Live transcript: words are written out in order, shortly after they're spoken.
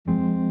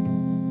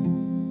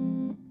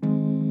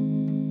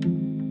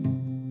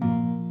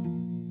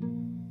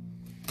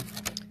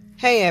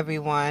Hey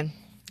everyone,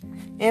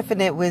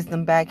 Infinite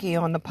Wisdom back here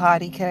on the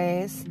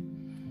podcast.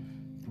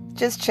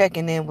 Just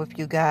checking in with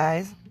you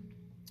guys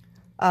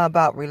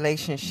about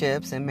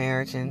relationships and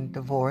marriage and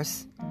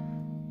divorce.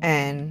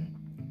 And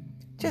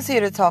just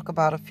here to talk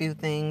about a few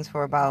things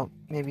for about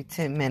maybe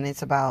 10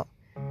 minutes about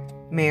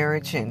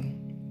marriage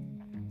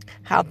and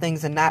how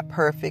things are not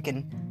perfect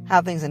and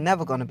how things are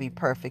never going to be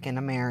perfect in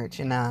a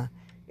marriage. And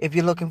if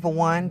you're looking for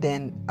one,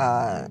 then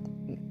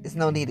there's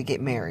no need to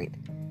get married.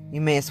 You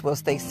may as well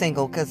stay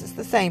single because it's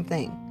the same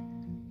thing.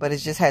 But it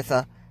just has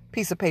a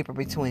piece of paper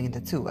between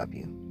the two of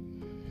you.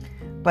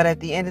 But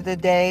at the end of the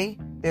day,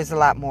 there's a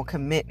lot more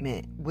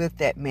commitment with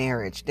that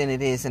marriage than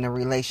it is in a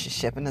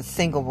relationship, in a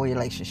single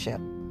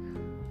relationship.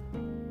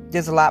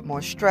 There's a lot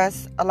more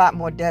stress, a lot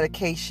more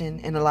dedication,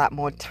 and a lot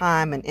more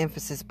time and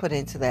emphasis put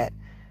into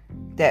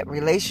that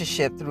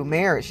relationship through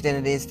marriage than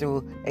it is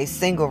through a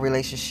single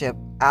relationship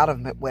out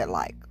of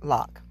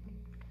wedlock.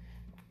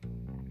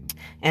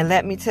 And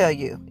let me tell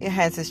you, it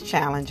has its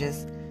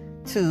challenges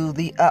to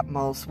the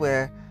utmost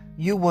where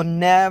you will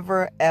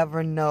never,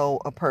 ever know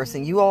a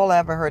person. You all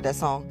ever heard that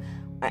song?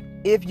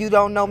 If you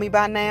don't know me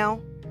by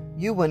now,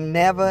 you will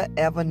never,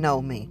 ever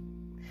know me.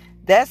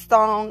 That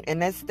song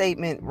and that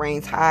statement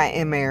reigns high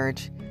in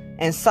marriage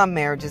and some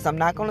marriages. I'm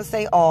not going to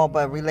say all,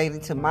 but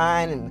relating to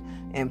mine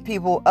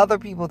and other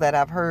people that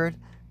I've heard,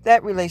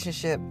 that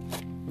relationship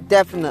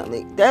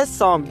that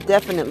song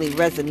definitely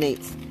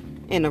resonates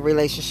in a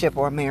relationship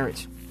or a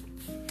marriage.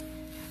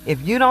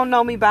 If you don't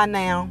know me by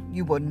now,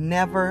 you will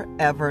never,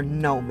 ever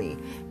know me.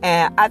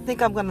 And I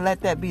think I'm going to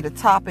let that be the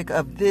topic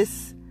of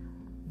this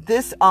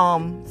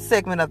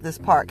segment of this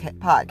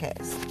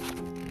podcast.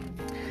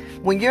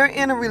 When you're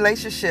in a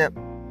relationship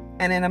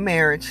and in a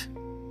marriage,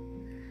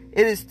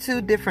 it is two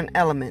different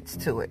elements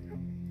to it.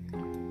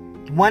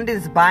 One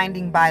is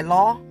binding by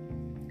law,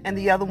 and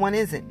the other one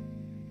isn't.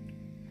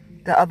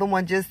 The other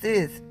one just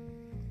is.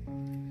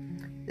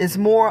 It's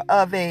more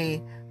of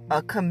a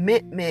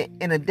commitment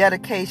and a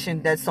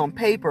dedication that's on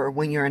paper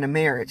when you're in a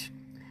marriage.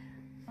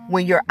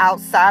 When you're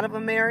outside of a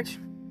marriage,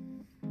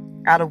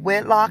 out of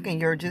wedlock, and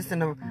you're just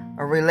in a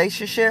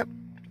relationship,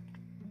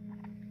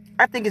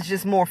 I think it's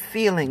just more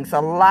feelings,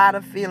 a lot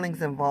of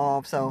feelings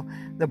involved. So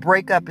the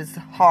breakup is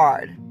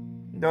hard.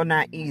 They're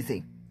not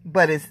easy,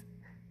 but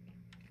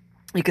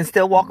you can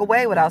still walk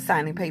away without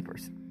signing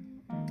papers.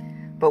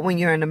 But when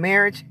you're in a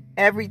marriage,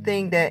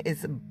 everything that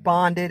is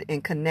bonded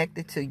and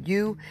connected to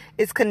you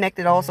is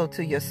connected also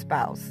to your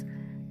spouse.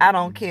 I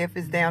don't care if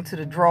it's down to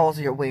the drawers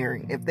you're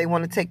wearing. If they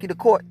want to take you to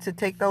court to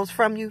take those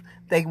from you,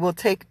 they will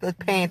take the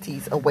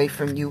panties away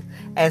from you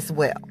as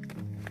well.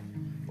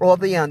 Or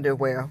the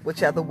underwear,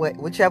 whichever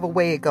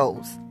way it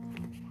goes.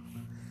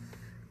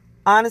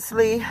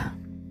 Honestly,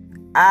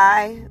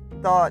 I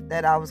thought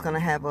that I was going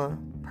to have a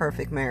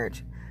perfect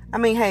marriage. I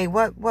mean, hey,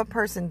 what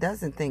person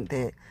doesn't think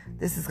that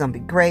this is going to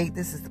be great?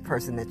 This is the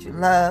person that you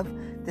love.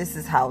 This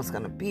is how it's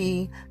going to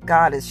be.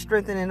 God is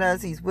strengthening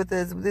us. He's with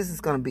us.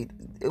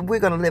 We're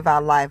going to live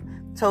our life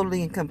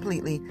totally and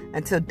completely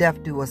until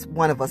death do us,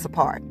 one of us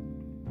apart.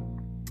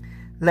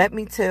 Let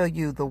me tell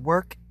you, the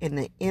work and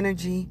the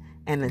energy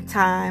and the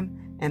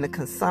time and the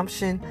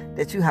consumption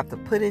that you have to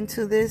put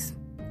into this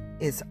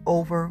is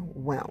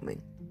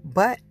overwhelming.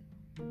 But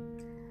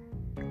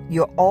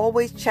you're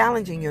always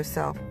challenging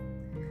yourself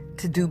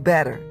to do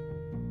better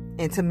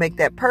and to make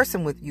that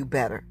person with you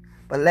better.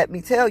 But let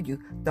me tell you,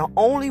 the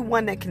only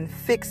one that can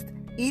fix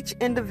each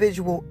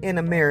individual in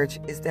a marriage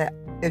is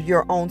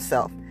your own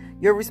self.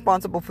 You're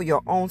responsible for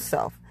your own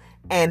self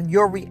and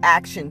your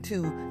reaction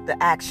to the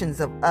actions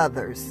of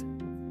others.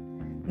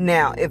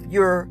 Now, if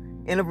you're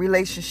in a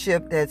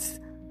relationship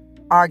that's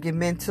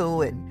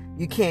argumental and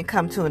you can't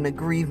come to an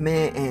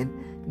agreement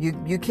and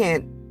you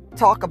can't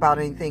talk about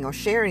anything or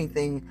share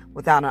anything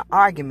without an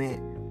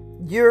argument,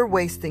 you're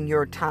wasting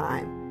your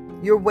time.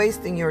 You're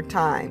wasting your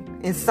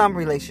time in some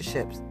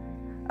relationships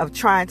of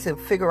trying to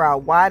figure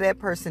out why that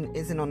person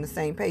isn't on the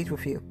same page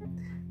with you.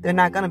 They're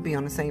not going to be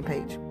on the same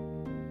page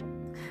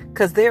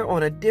because they're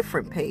on a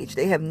different page.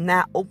 They have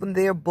not opened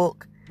their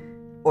book,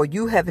 or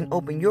you haven't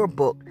opened your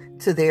book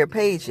to their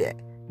page yet.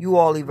 You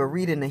all either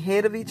reading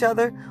ahead of each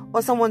other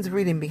or someone's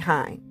reading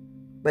behind,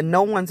 but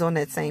no one's on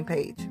that same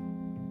page.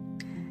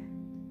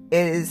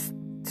 It is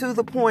to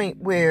the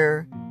point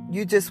where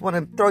you just want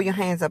to throw your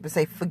hands up and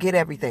say, forget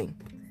everything.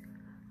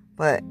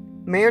 But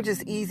marriage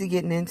is easy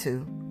getting into,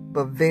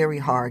 but very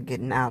hard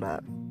getting out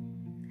of.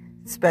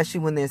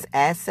 Especially when there's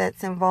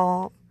assets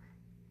involved,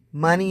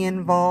 money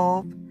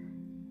involved,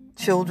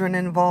 children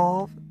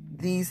involved.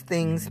 These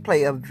things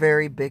play a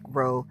very big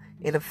role.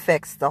 It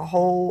affects the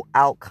whole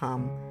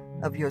outcome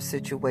of your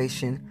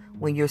situation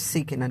when you're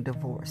seeking a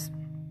divorce.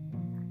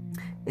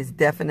 It's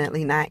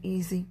definitely not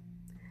easy.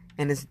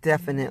 And it's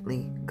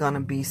definitely going to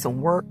be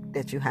some work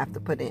that you have to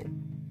put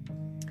in.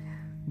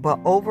 But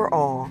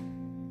overall,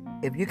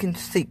 if you can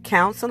seek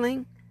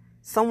counseling,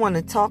 someone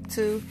to talk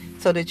to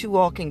so that you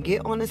all can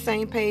get on the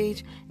same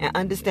page and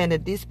understand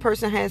that this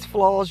person has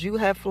flaws, you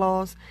have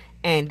flaws,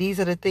 and these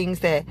are the things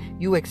that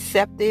you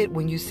accepted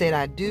when you said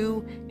I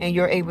do, and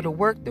you're able to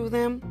work through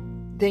them,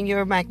 then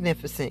you're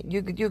magnificent.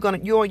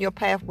 You're on your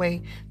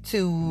pathway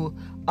to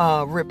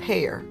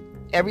repair.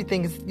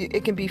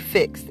 It can be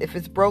fixed. If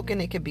it's broken,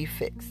 it can be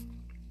fixed.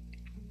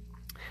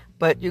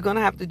 But you're going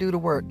to have to do the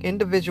work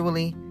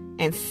individually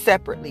and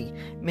separately,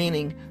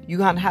 meaning you're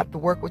going to have to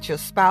work with your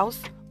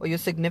spouse or your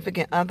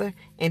significant other,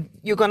 and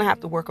you're going to have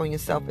to work on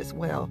yourself as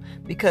well,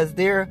 because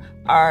there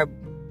are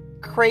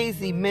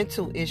crazy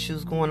mental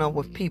issues going on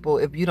with people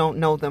if you don't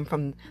know them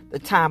from the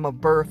time of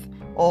birth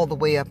all the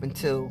way up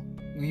until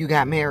you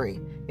got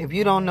married. If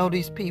you don't know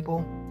these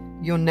people,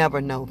 you'll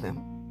never know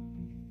them.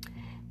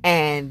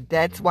 And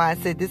that's why I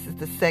said this is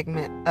the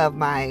segment of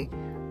my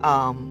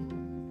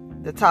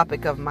the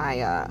topic of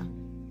my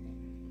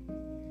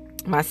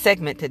my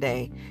segment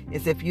today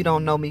is, if you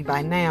don't know me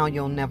by now,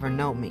 you'll never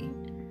know me.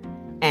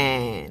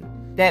 And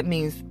that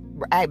means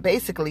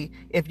basically,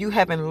 if you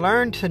haven't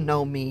learned to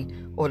know me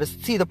or to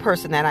see the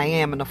person that I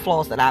am and the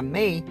flaws that I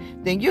made,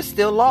 then you're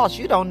still lost.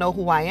 You don't know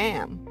who I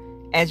am.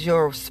 As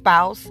your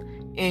spouse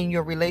in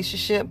your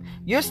relationship,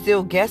 you're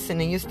still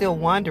guessing and you're still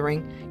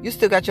wondering. You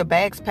still got your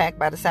bags packed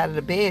by the side of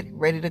the bed,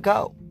 ready to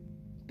go,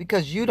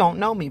 because you don't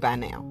know me by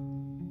now.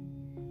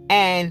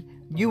 And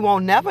you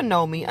won't never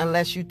know me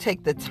unless you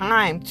take the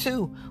time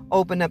to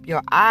open up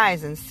your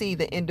eyes and see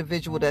the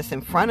individual that's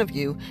in front of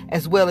you,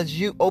 as well as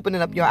you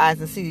opening up your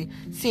eyes and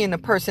seeing the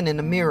person in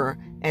the mirror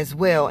as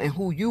well and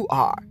who you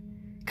are.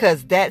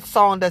 Because that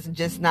song doesn't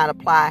just not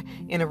apply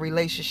in a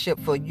relationship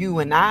for you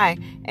and I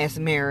as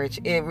marriage.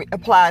 It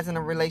applies in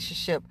a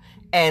relationship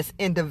as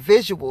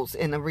individuals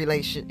in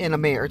a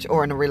marriage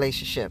or in a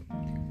relationship.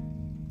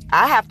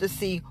 I have to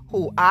see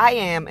who I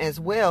am as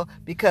well,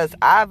 because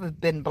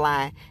I've been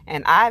blind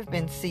and I've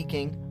been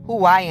seeking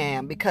who I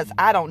am because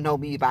I don't know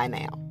me by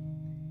now.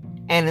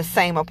 And the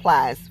same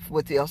applies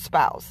with your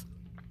spouse.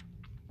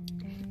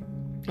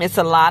 It's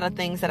a lot of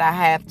things that I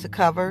have to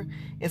cover.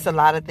 It's a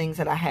lot of things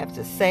that I have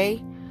to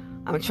say.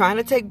 I'm trying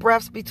to take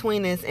breaths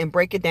between this and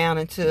break it down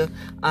into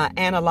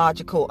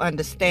analogical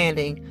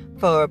understanding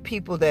for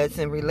people that's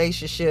in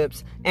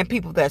relationships and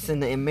people that's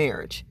in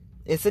marriage.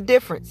 It's a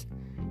difference.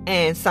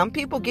 And some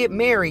people get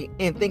married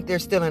and think they're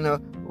still in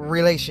a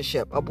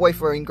relationship, a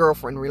boyfriend and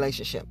girlfriend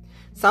relationship.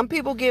 Some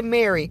people get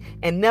married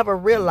and never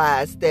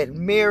realize that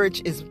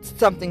marriage is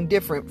something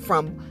different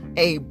from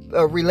a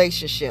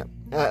relationship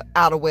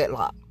out of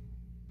wedlock.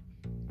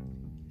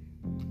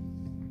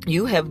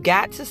 You have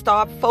got to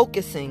start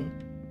focusing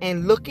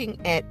and looking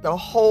at the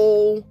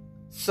whole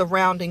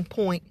surrounding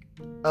point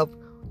of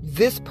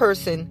this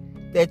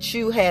person that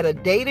you had a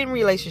dating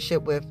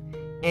relationship with,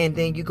 and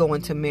then you go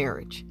into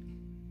marriage.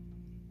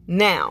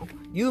 Now,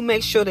 you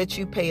make sure that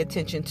you pay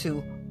attention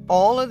to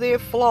all of their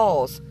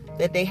flaws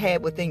that they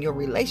had within your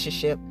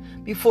relationship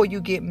before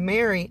you get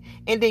married.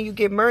 And then you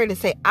get married and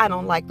say, I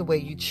don't like the way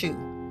you chew.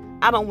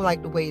 I don't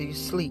like the way you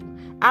sleep.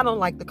 I don't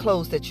like the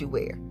clothes that you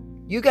wear.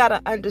 You got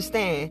to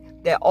understand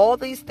that all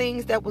these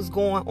things that was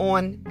going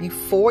on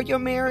before your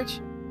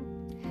marriage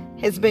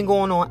has been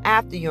going on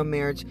after your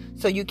marriage.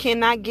 So you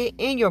cannot get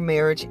in your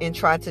marriage and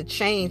try to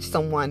change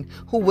someone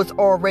who was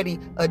already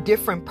a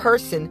different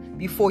person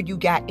before you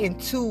got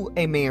into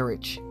a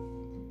marriage.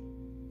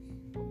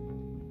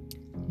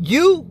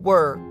 You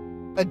were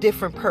a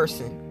different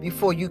person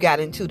before you got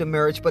into the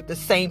marriage, but the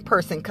same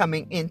person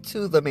coming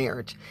into the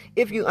marriage.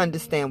 If you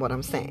understand what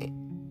I'm saying.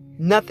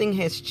 Nothing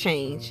has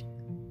changed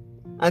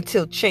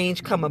until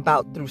change come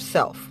about through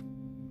self.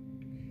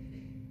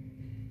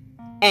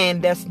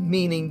 And that's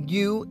meaning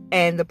you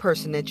and the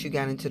person that you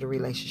got into the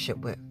relationship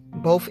with.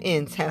 Both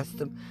ends has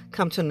to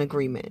come to an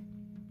agreement.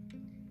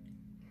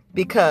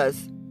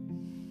 Because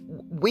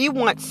we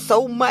want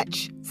so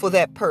much for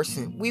that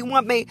person. We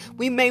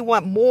may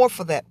want more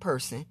for that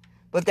person,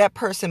 but that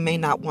person may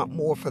not want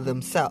more for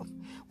themselves.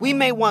 We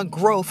may want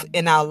growth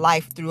in our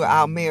life through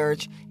our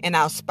marriage and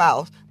our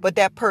spouse, but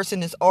that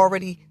person is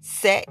already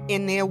set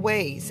in their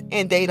ways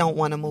and they don't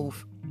want to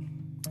move.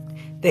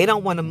 They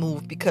don't want to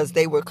move because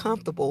they were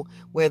comfortable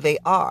where they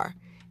are.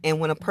 And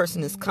when a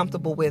person is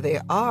comfortable where they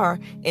are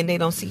and they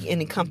don't see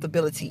any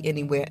comfortability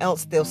anywhere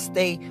else, they'll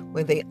stay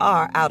where they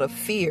are out of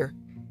fear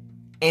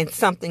and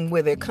something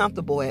where they're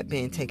comfortable at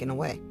being taken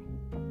away.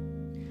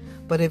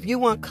 But if you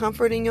want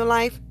comfort in your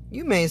life,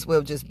 you may as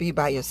well just be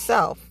by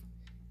yourself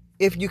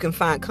if you can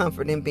find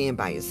comfort in being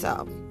by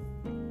yourself.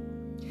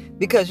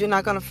 Because you're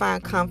not going to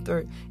find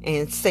comfort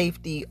and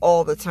safety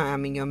all the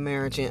time in your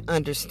marriage, and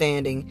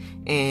understanding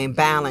and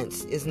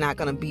balance is not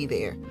going to be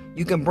there.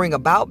 You can bring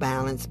about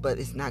balance, but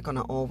it's not going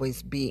to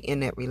always be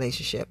in that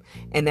relationship.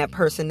 And that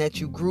person that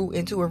you grew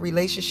into a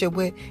relationship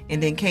with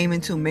and then came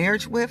into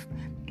marriage with,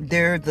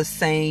 they're the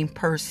same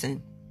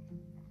person.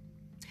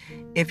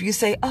 If you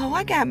say, oh,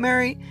 I got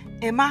married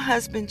and my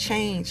husband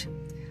changed,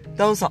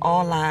 those are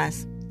all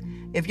lies.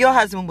 If your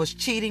husband was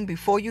cheating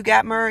before you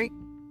got married,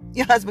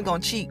 your husband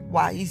gonna cheat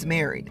while he's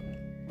married.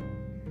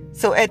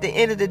 So at the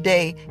end of the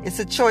day, it's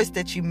a choice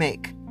that you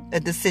make, a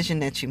decision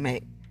that you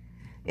make.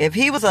 If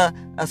he was a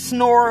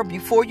snorer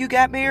before you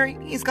got married,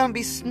 he's gonna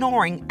be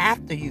snoring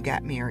after you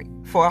got married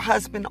for a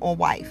husband or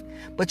wife.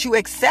 But you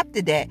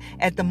accepted that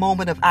at the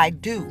moment of I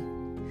do.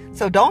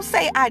 So don't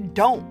say I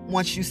don't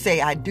once you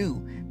say I do.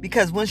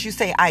 Because once you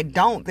say I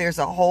don't, there's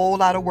a whole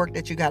lot of work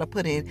that you got to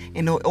put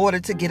in order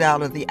to get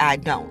out of the I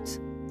don't.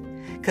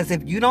 Because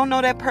if you don't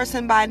know that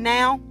person by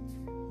now,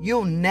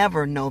 you'll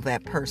never know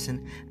that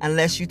person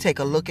unless you take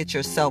a look at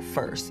yourself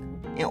first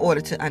in order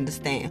to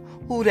understand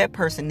who that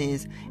person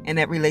is and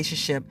that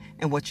relationship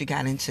and what you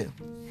got into.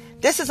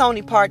 This is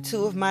only part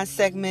 2 of my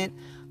segment.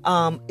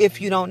 If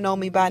you don't know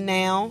me by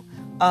now,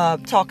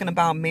 talking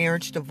about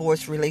marriage,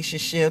 divorce,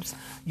 relationships,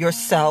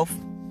 yourself.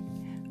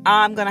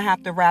 I'm going to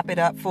have to wrap it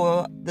up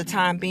for the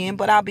time being,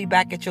 but I'll be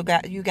back at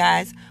you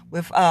guys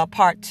with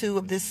part 2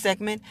 of this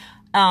segment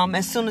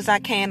as soon as I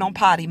can on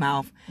Potty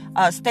Mouth.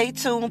 Stay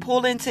tuned.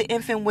 Pull into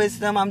Infant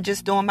Wisdom. I'm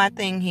just doing my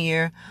thing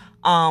here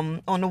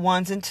on the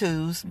 1s and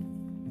 2s.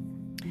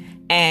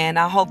 And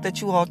I hope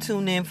that you all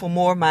tune in for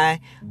more of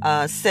my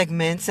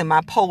segments and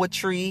my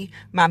poetry,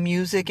 my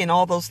music, and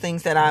all those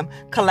things that I'm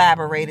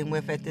collaborating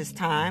with at this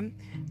time.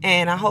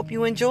 And I hope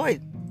you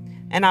enjoyed.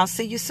 And I'll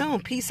see you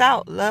soon. Peace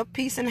out. Love,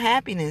 peace, and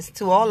happiness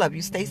to all of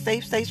you. Stay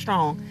safe, stay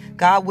strong.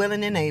 God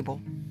willing and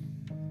able.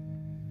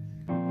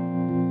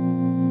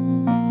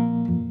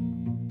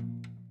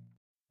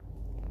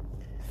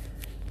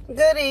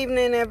 Good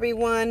evening,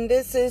 everyone.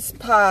 This is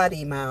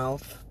Potty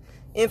Mouth.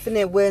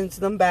 Infinite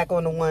Wisdom back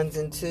on the 1s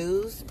and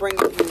 2s. Bringing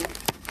you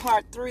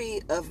part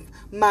 3 of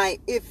my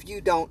If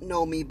You Don't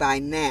Know Me By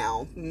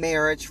Now,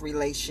 marriage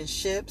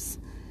relationships.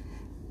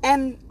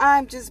 And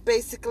I'm just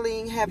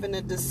basically having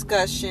a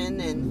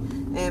discussion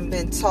and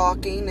been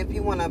talking. If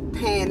you want to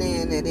pan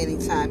in at any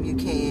time, you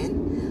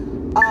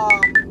can.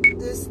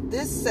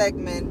 This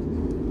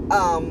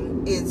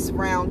segment is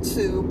round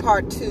 2,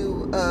 part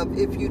 2 of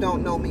If You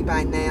Don't Know Me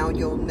By Now,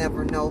 You'll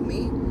Never Know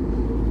Me.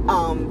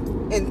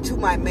 Into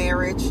my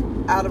marriage,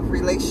 out of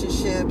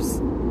relationships,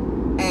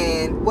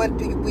 and what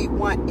do we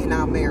want in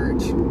our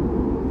marriage.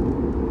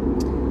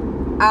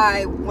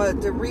 I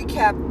wanted to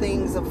recap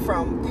things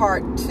from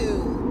part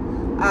 2.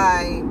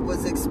 I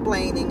was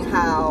explaining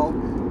how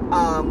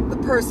the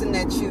person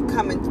that you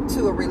come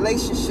into a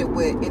relationship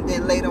with and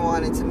then later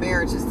on into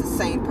marriage is the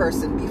same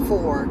person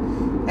before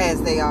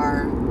as they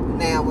are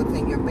now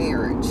within your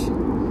marriage.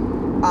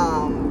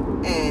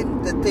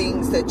 And the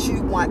things that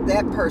you want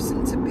that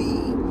person to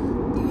be,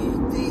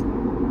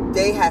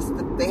 they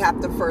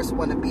have to first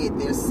want to be it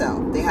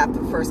themselves. They have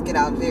to first get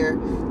out of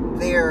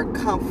their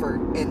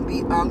comfort and be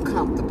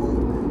uncomfortable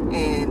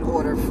in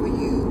order for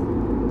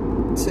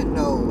you to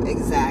know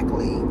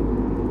exactly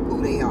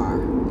who they are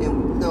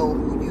and know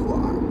who you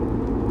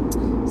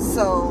are.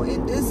 So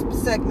in this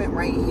segment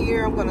right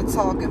here, I'm going to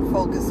talk and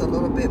focus a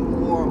little bit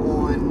more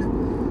on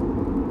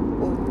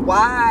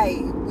why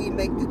we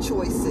make the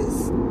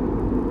choices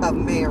of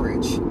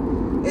marriage.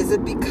 Is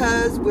it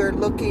because we're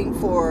looking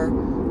for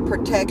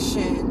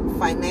protection,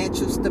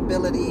 financial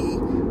stability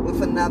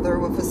with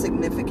a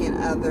significant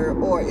other,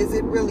 or is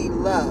it really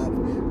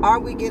love? Are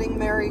we getting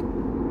married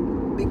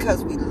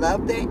because we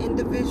love that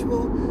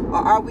individual, or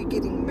are we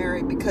getting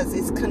married because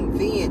it's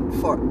convenient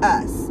for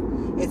us?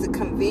 Is it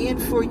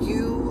convenient for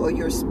you or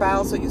your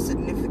spouse or your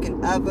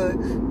significant other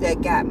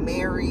that got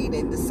married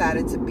and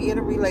decided to be in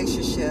a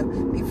relationship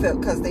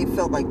because they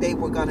felt like they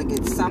were going to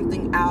get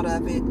something out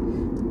of it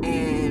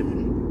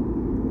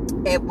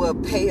and it will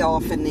pay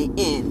off in the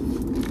end?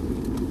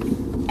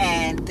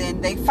 And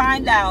then they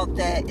find out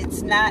that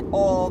it's not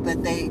all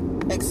that they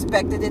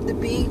expected it to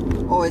be,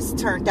 or it's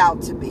turned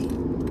out to be.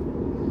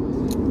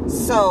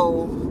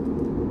 So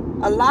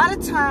a lot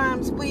of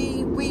times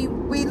we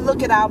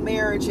look at our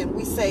marriage and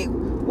we say,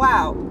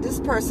 wow,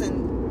 this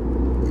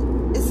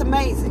person is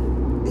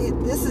amazing.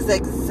 This is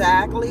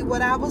exactly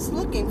what I was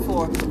looking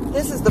for.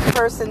 This is the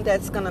person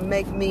that's going to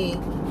make me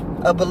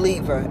a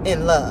believer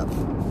in love.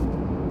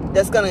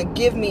 That's going to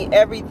give me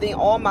everything,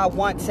 all my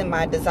wants and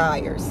my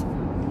desires.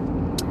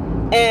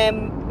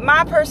 And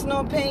my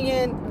personal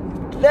opinion,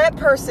 that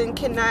person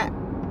cannot,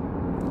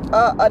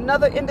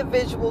 another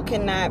individual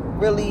cannot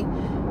really,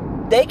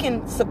 they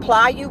can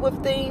supply you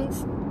with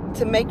things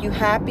to make you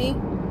happy,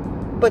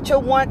 but your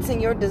wants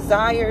and your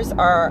desires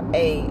are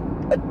a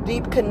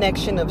deep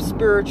connection of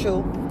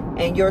spiritual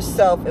and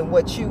yourself and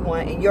what you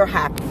want and your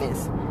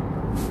happiness.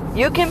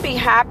 You can be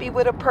happy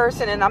with a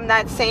person, and I'm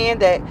not saying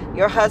that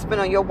your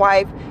husband or your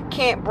wife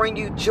can't bring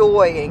you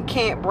joy and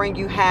can't bring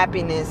you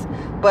happiness,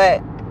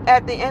 but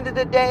at the end of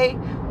the day,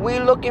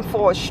 we're looking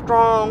for a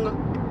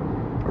strong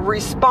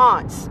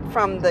response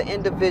from the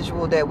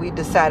individual that we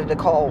decided to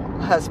call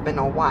husband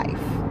or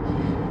wife.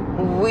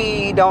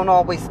 We don't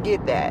always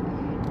get that.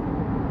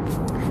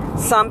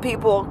 Some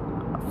people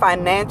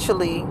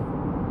financially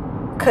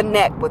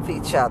connect with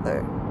each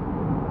other.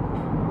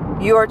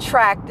 You're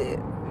attractive.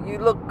 You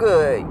look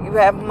good. You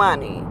have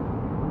money.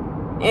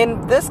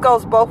 And this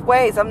goes both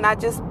ways. I'm not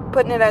just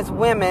putting it as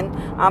women.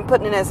 I'm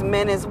putting it as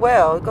men as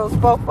well. It goes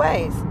both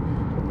ways.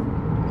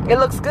 It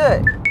looks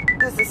good.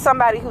 This is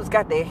somebody who's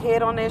got their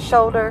head on their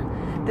shoulder.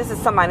 This is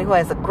somebody who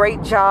has a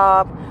great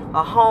job,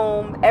 a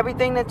home,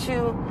 everything that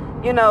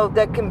you know,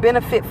 that can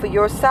benefit for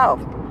yourself.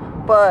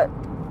 But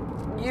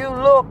you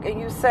look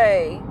and you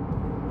say,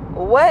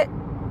 what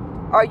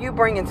are you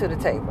bringing to the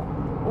table?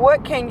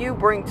 What can you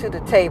bring to the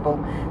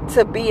table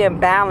to be in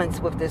balance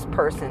with this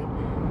person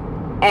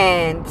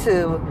and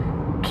to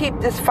keep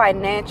this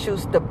financial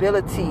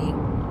stability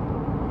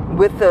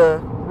with the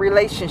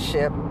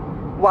relationship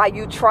while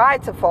you try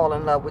to fall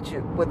in love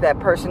with that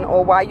person,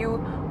 or while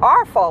you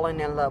are falling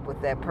in love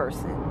with that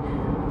person?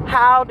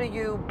 How do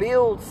you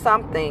build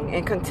something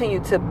and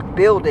continue to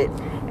build it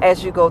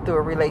as you go through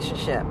a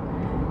relationship?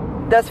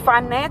 Does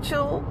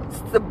financial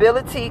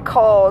stability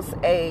cause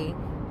a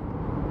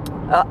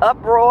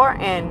uproar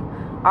and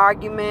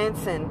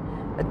arguments and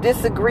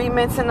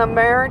disagreements in a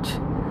marriage?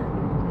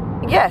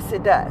 Yes,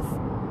 it does.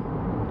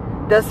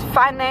 Does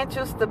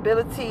financial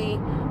stability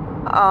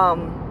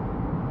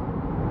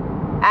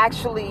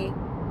actually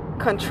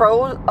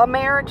control a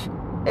marriage?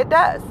 It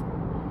does.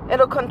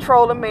 It'll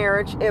control a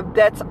marriage if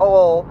that's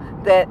all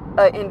that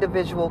an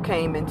individual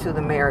came into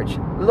the marriage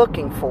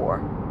looking for.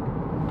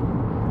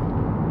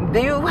 Do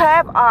you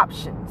have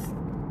options?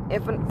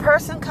 If a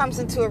person comes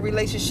into a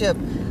relationship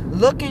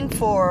looking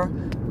for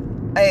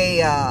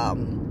a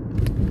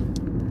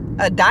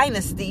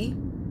dynasty,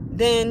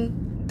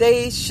 then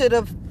they should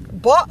have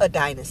bought a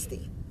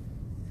dynasty.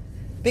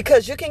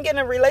 Because you can get in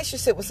a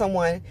relationship with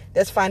someone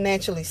that's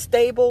financially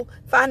stable,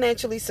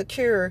 financially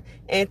secure,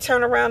 and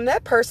turn around,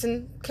 that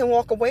person can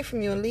walk away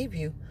from you and leave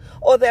you.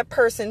 Or that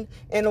person,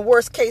 in the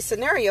worst case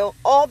scenario,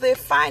 all their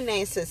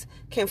finances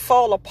can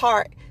fall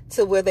apart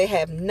to where they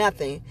have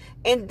nothing.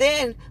 And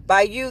then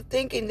by you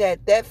thinking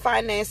that that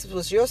finances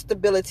was your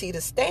stability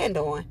to stand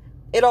on,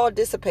 it all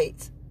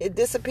dissipates. It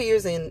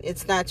disappears and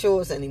it's not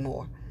yours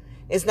anymore.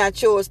 It's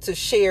not yours to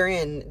share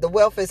in. The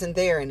wealth isn't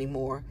there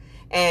anymore.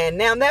 And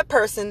now that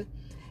person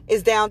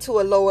is down to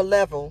a lower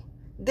level.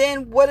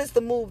 Then what is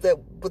the move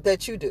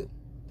that you do?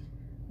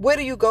 Where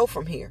do you go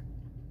from here?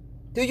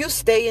 Do you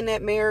stay in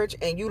that marriage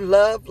and you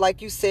love,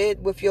 like you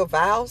said, with your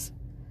vows,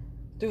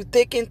 through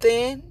thick and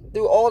thin,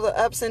 through all the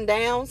ups and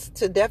downs,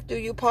 to death do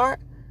you part?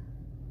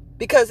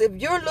 Because if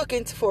you're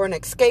looking for an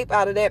escape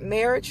out of that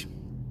marriage,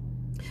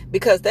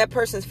 because that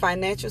person's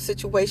financial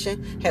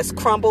situation has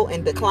crumbled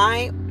and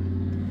declined,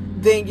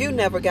 then you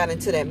never got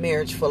into that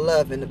marriage for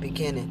love in the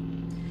beginning.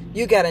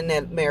 You got in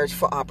that marriage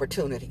for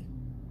opportunity.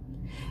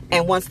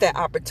 And once that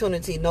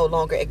opportunity no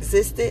longer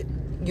existed,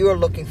 you're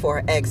looking for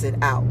an exit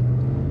out.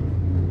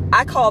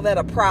 I call that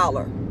a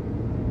prowler.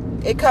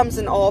 It comes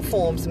in all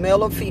forms,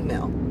 male or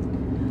female.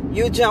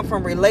 You jump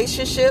from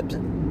relationship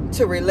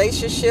to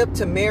relationship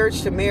to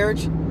marriage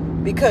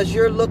because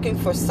you're looking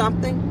for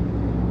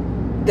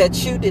something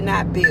that you did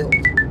not build.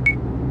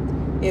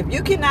 If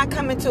you cannot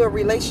come into a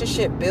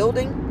relationship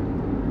building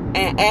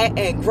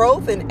and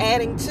growth and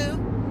adding to,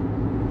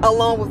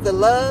 along with the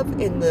love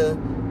and the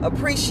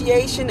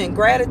appreciation and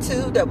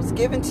gratitude that was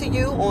given to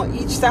you on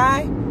each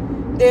side,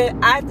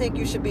 then I think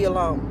you should be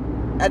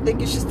alone. I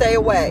think you should stay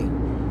away.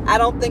 I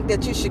don't think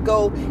that you should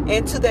go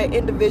into that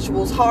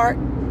individual's heart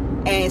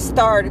and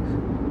start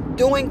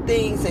doing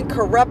things and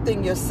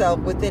corrupting yourself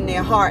within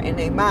their heart and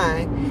their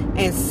mind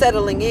and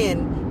settling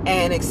in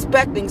and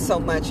expecting so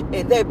much.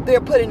 And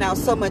they're putting out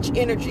so much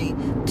energy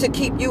to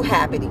keep you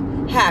happy.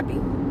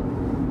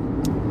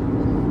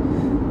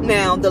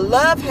 Now, the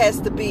love has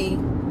to be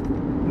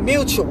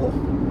mutual.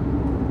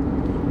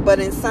 But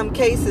in some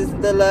cases,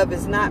 the love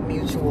is not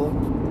mutual.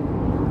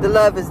 The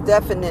love is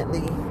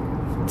definitely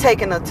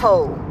taking a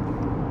toll.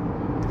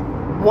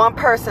 One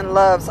person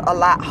loves a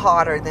lot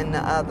harder than the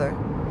other.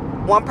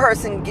 One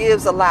person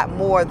gives a lot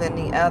more than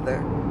the other.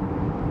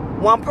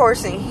 One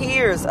person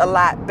hears a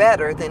lot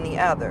better than the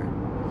other.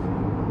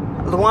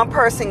 One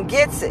person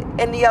gets it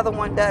and the other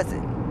one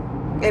doesn't.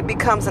 It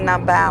becomes an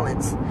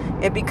imbalance.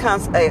 It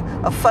becomes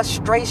a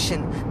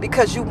frustration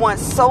because you want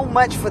so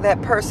much for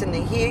that person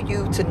to hear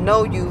you, to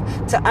know you,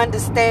 to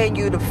understand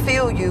you, to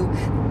feel you,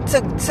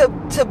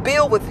 to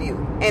build with you.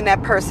 And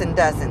that person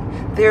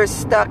doesn't. They're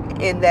stuck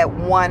in that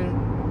one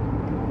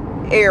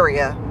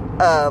area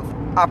of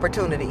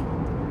opportunity.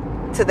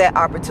 Till that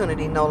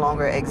opportunity no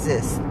longer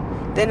exists.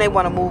 Then they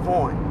want to move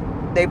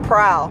on. They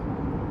prowl.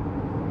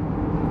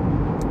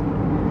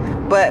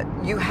 But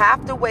you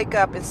have to wake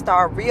up and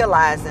start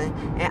realizing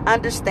and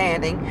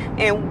understanding.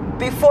 And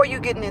before you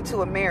get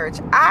into a marriage,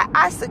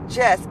 I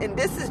suggest, and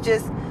this is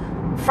just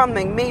from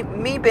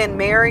me being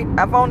married.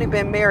 I've only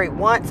been married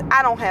once.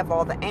 I don't have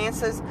all the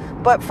answers.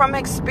 But from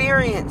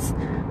experience,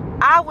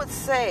 I would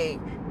say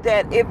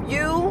that if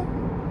you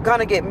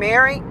gonna get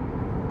married,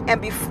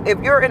 and if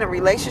you're in a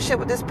relationship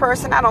with this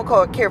person, I don't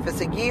care if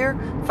it's a year,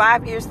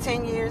 5 years,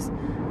 10 years,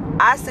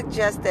 I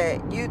suggest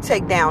that you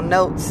take down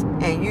notes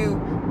and you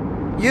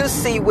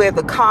see where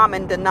the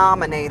common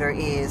denominator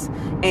is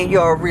in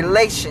your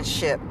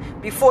relationship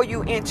before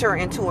you enter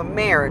into a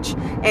marriage.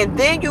 And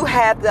then you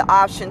have the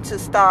option to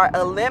start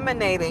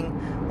eliminating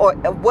or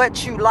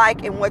what you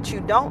like and what you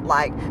don't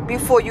like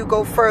before you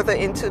go further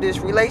into this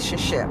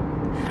relationship.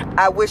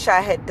 I wish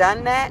I had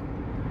done that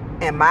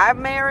in my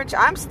marriage.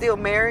 I'm still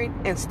married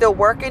and still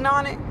working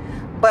on it.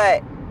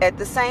 But at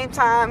the same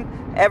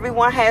time,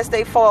 everyone has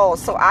their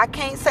flaws. So I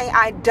can't say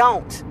I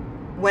don't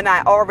when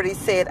I already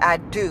said I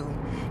do.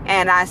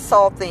 and I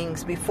saw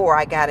things before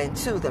I got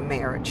into the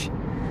marriage.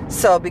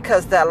 So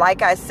because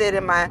like I said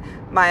in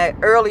my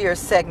earlier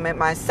segment,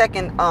 my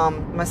second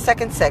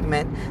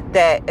segment,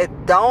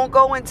 that don't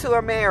go into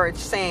a marriage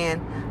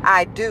saying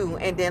I do,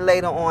 and then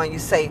later on you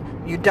say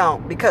you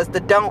don't, because the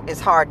don't is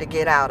hard to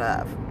get out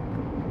of.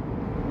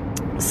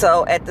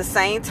 So at the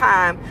same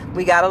time,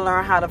 we got to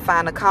learn how to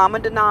find a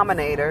common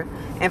denominator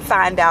and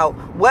find out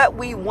what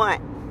we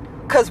want,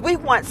 because we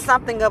want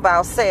something of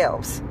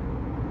ourselves.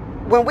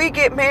 When we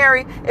get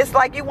married, it's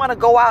like you want to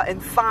go out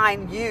and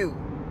find you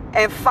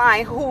and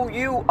find who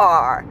you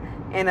are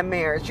in a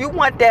marriage. You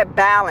want that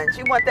balance.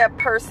 You want that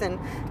person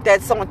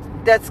that's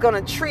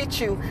going to treat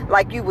you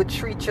like you would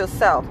treat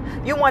yourself.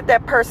 You want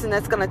that person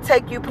that's going to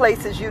take you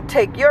places you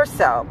take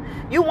yourself.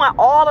 You want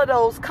all of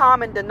those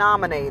common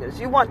denominators.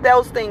 You want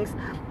those things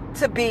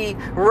to be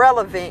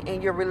relevant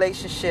in your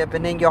relationship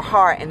and in your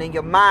heart and in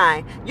your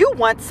mind. You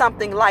want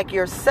something like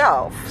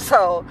yourself.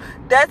 So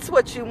that's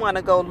what you want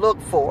to go look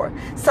for.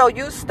 So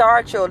you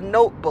start your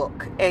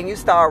notebook and you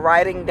start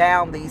writing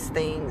down these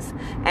things,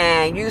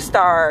 and you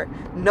start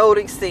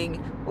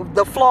noticing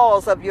the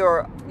flaws of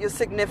your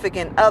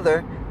significant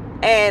other.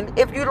 And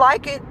if you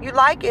like it, you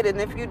like it.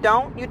 And if you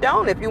don't, you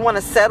don't. If you want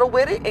to settle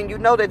with it and you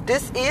know that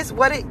this is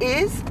what it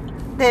is,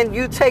 then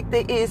you take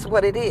the is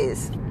what it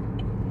is.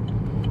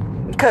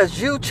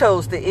 Because you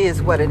chose the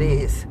is what it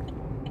is.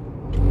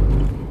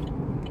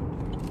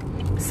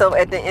 So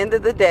at the end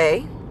of the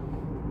day,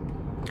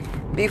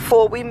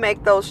 before we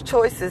make those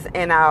choices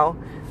in our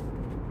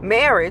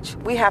marriage,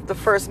 we have to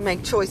first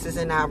make choices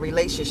in our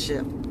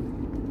relationship.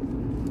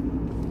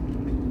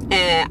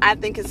 And I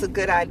think it's a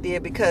good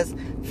idea, because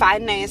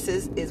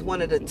finances is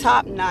one of the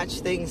top-notch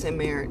things in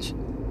marriage.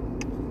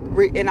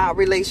 In our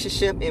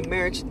relationship, in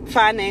marriage,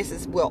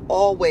 finances will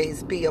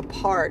always be a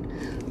part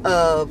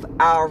of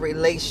our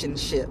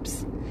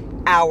relationships,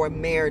 our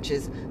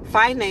marriages.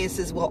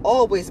 Finances will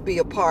always be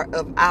a part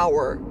of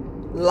our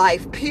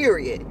life,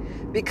 period,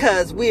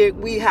 because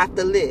we have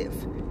to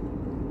live.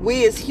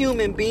 We as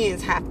human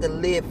beings have to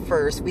live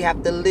first. We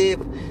have to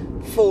live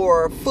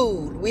for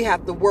food. We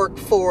have to work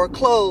for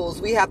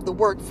clothes. We have to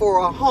work for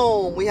a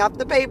home. We have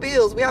to pay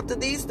bills. We have to,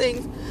 these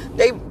things,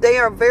 they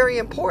are very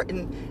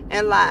important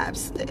in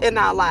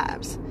our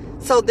lives.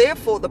 So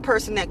therefore, the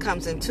person that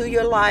comes into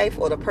your life,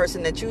 or the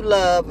person that you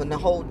love and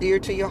hold dear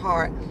to your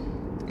heart,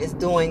 is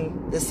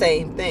doing the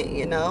same thing,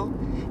 you know.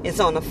 It's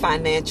on a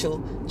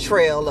financial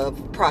trail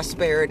of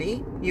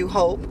prosperity. You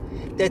hope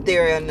that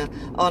they're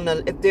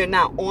if they're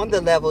not on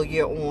the level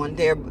you're on,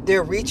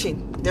 they're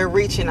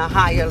reaching a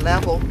higher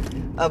level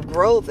of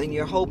growth, and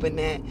you're hoping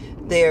that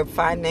their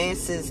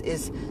finances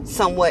is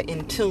somewhat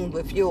in tune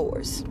with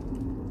yours.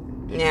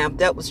 Now, if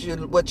that was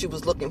what you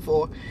was looking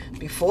for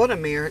before the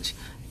marriage,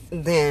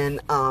 then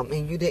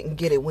and you didn't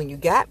get it when you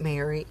got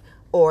married,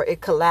 or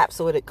it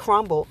collapsed or it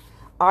crumbled,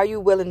 are you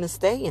willing to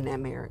stay in that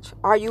marriage?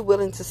 Are you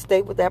willing to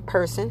stay with that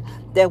person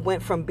that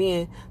went from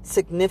being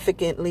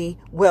significantly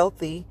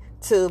wealthy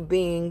to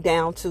being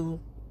down to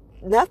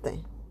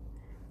nothing,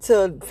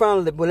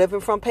 from living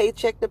from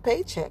paycheck to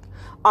paycheck?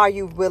 Are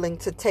you willing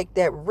to take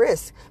that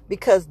risk?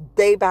 Because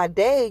day by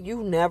day,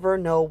 you never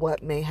know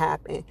what may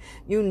happen.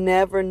 You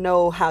never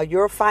know how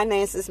your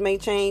finances may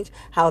change,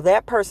 how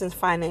that person's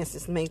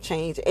finances may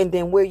change, and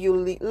then where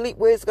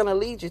it's going to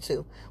lead you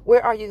to.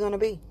 Where are you going to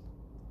be?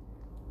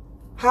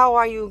 How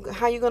are you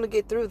going to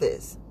get through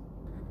this?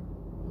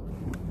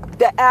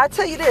 I'll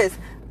tell you this.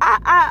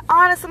 I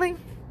honestly,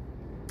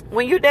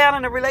 when you're down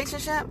in a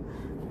relationship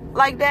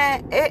like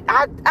that,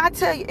 I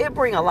tell you, it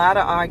bring a lot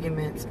of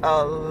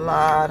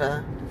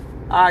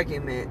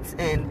arguments,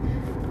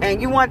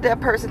 and you want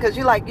that person, because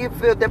you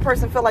feel that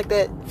person feel like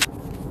that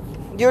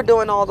you're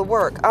doing all the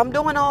work. I'm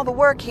doing all the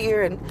work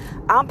here, and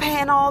I'm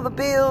paying all the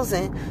bills,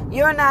 and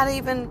you're not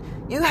even.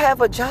 You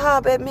have a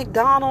job at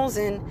McDonald's,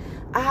 and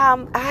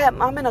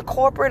I'm in a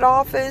corporate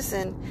office,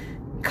 and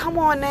come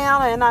on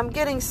now, and I'm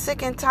getting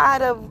sick and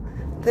tired of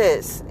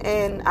this,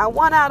 and I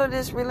want out of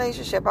this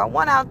relationship. I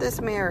want out this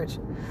marriage.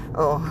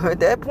 Oh, at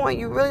that point,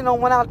 you really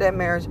don't want out that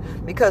marriage,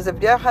 because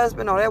if their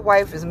husband or their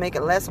wife is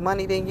making less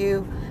money than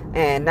you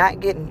and not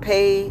getting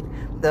paid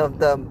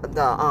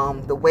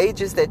the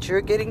wages that you're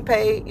getting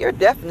paid, you're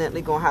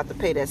definitely going to have to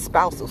pay that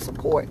spousal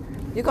support.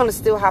 You're going to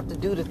still have to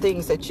do the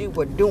things that you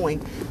were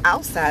doing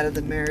outside of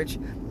the marriage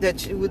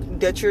that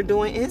you're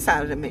doing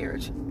inside of the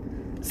marriage.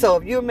 So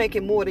if you're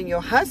making more than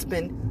your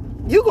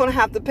husband, you're going to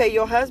have to pay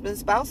your husband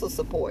spousal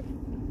support.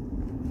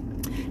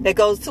 That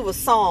goes to a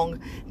song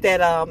that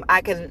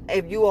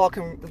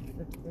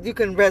you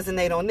can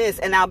resonate on this,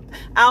 and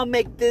I'll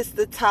make this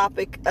the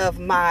topic of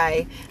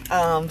my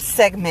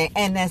segment,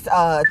 and that's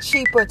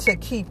Cheaper to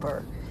Keep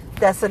Her.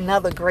 That's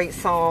another great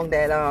song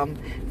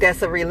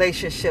that's a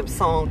relationship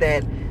song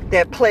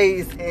that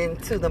plays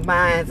into the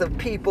minds of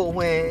people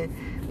when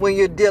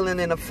you're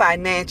dealing in a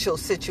financial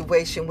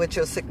situation with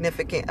your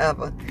significant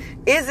other.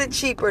 Is it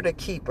cheaper to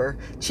keep her?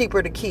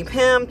 Cheaper to keep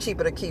him?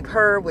 Cheaper to keep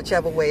her?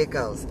 Whichever way it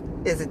goes.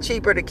 Is it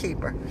cheaper to keep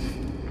her?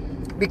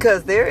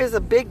 Because there is a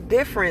big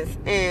difference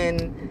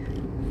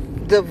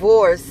in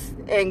divorce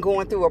and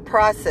going through a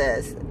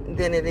process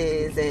than it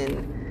is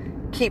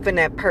in keeping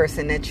that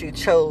person that you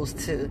chose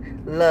to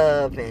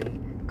love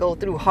and go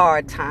through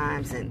hard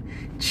times and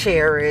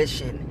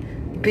cherish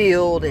and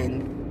build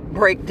and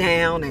break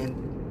down and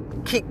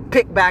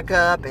pick back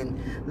up and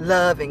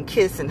love and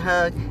kiss and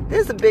hug.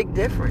 There's a big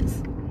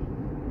difference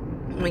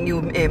when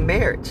you're in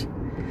marriage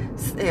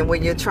and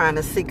when you're trying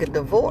to seek a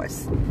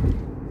divorce.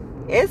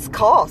 It's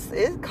cost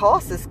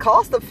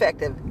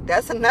effective.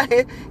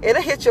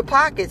 It'll hit your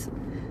pockets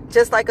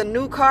just like a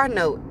new car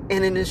note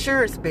and an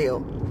insurance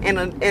bill and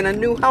a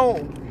new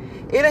home.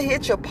 It'll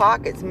hit your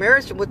pockets.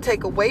 Marriage will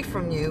take away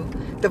from you.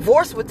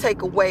 Divorce will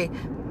take away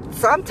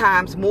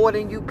sometimes more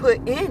than you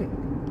put in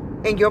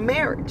your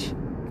marriage.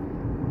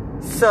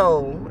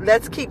 So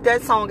let's keep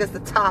that song as the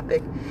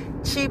topic.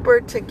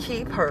 Cheaper to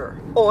keep her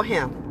or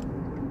him.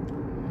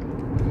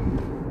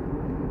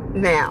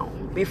 Now,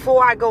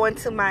 before I go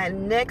into my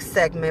next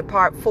segment,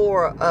 part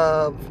 4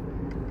 of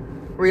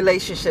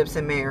relationships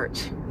and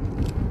marriage,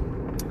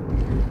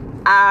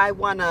 I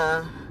want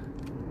to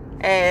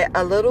add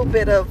a little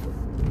bit of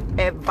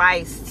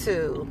advice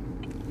to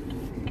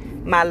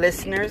my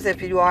listeners,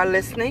 if you are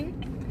listening,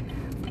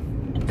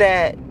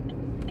 that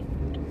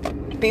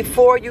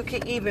before you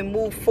can even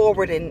move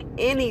forward in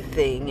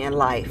anything in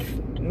life,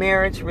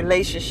 marriage,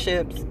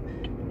 relationships,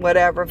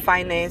 whatever,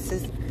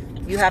 finances,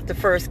 you have to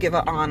first give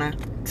an honor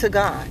to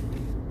God.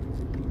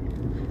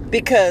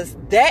 Because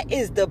that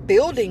is the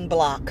building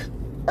block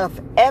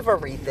of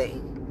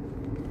everything.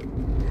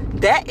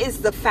 That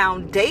is the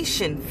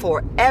foundation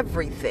for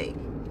everything.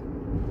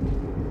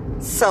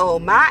 So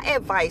my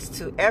advice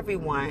to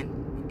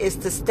everyone is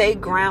to stay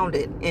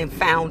grounded and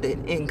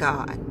founded in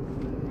God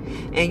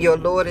and your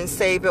Lord and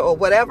Savior, or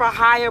whatever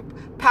higher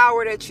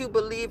power that you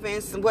believe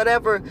in,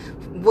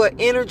 what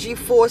energy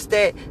force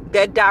that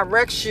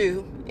directs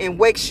you and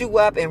wakes you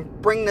up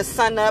and bring the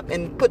sun up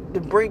and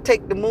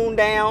take the moon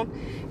down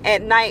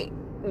at night,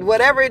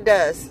 whatever it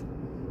does,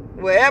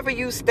 wherever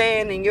you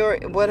stand in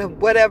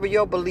whatever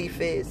your belief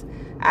is,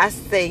 I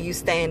say you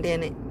stand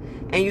in it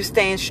and you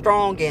stand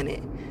strong in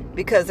it.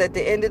 Because at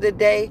the end of the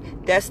day,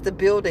 that's the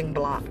building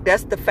block.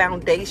 That's the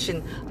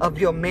foundation of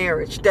your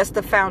marriage. That's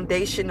the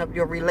foundation of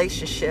your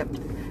relationship.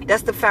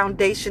 That's the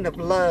foundation of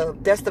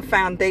love. That's the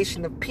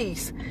foundation of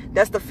peace.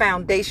 That's the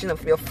foundation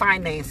of your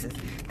finances.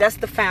 That's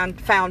the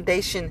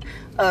foundation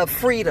of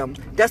freedom.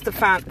 That's the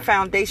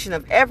foundation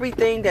of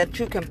everything that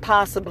you can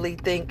possibly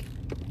think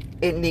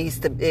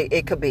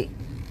it could be.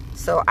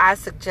 So I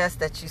suggest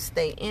that you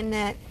stay in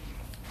that.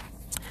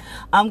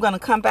 I'm going to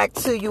come back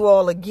to you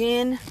all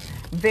again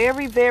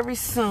very, very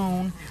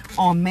soon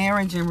on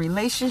marriage and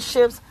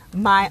relationships,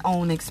 my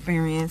own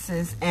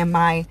experiences and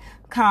my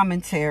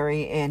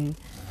commentary and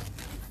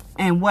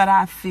what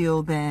I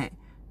feel that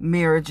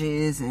marriage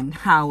is and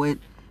how it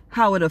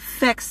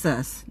affects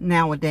us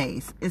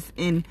nowadays.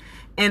 And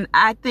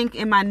I think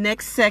in my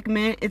next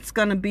segment it's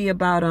going to be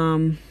about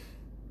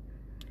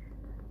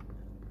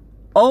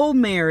old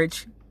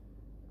marriage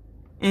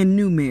and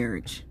new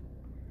marriage,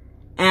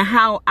 and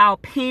how our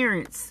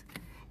parents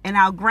and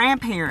our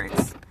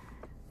grandparents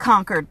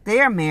conquered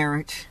their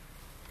marriage,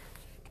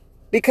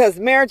 because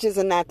marriages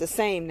are not the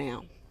same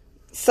now.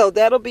 So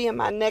that'll be in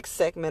my next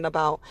segment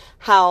about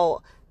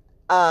how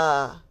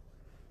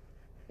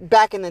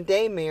back in the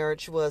day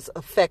marriage was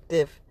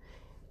effective,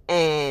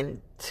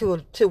 and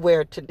to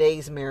where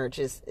today's marriage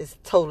is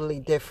totally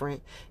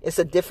different. It's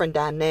a different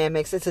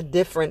dynamics. It's a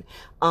different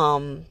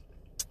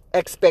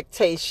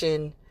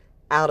expectation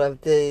out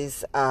of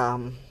these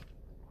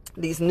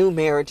new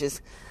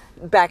marriages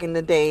back in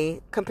the day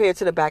compared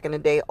to the back in the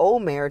day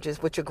old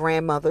marriages with your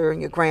grandmother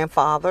and your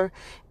grandfather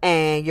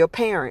and your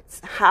parents.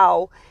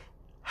 How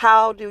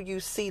do you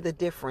see the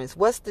difference?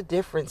 What's the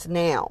difference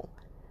now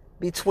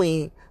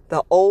between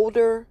the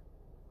older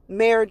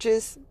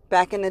marriages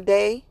back in the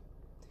day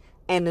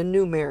and the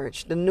new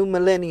marriage, the new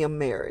millennium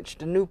marriage,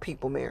 the new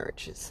people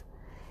marriages?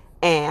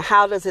 And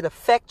how does it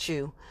affect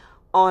you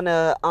on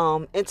a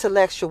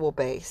intellectual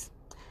base?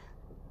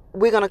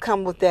 We're going to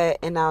come with that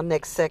in our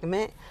next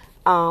segment.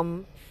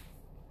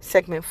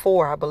 Segment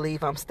 4, I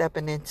believe I'm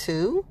stepping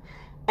into.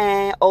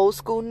 And old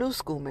school, new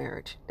school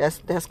marriage.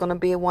 That's going to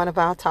be one of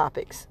our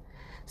topics.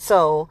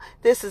 So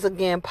this is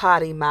again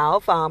Potty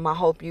Mouth. I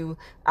hope you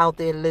out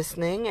there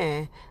listening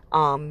and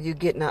you're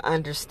getting an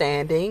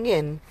understanding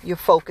and you're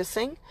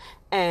focusing.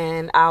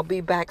 And I'll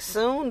be back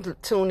soon.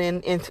 Tune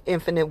in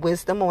Infinite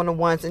Wisdom on the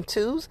 1s and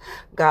 2s.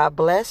 God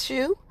bless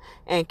you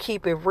and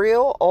keep it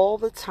real all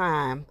the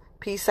time.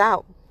 Peace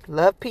out.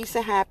 Love, peace,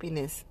 and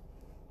happiness.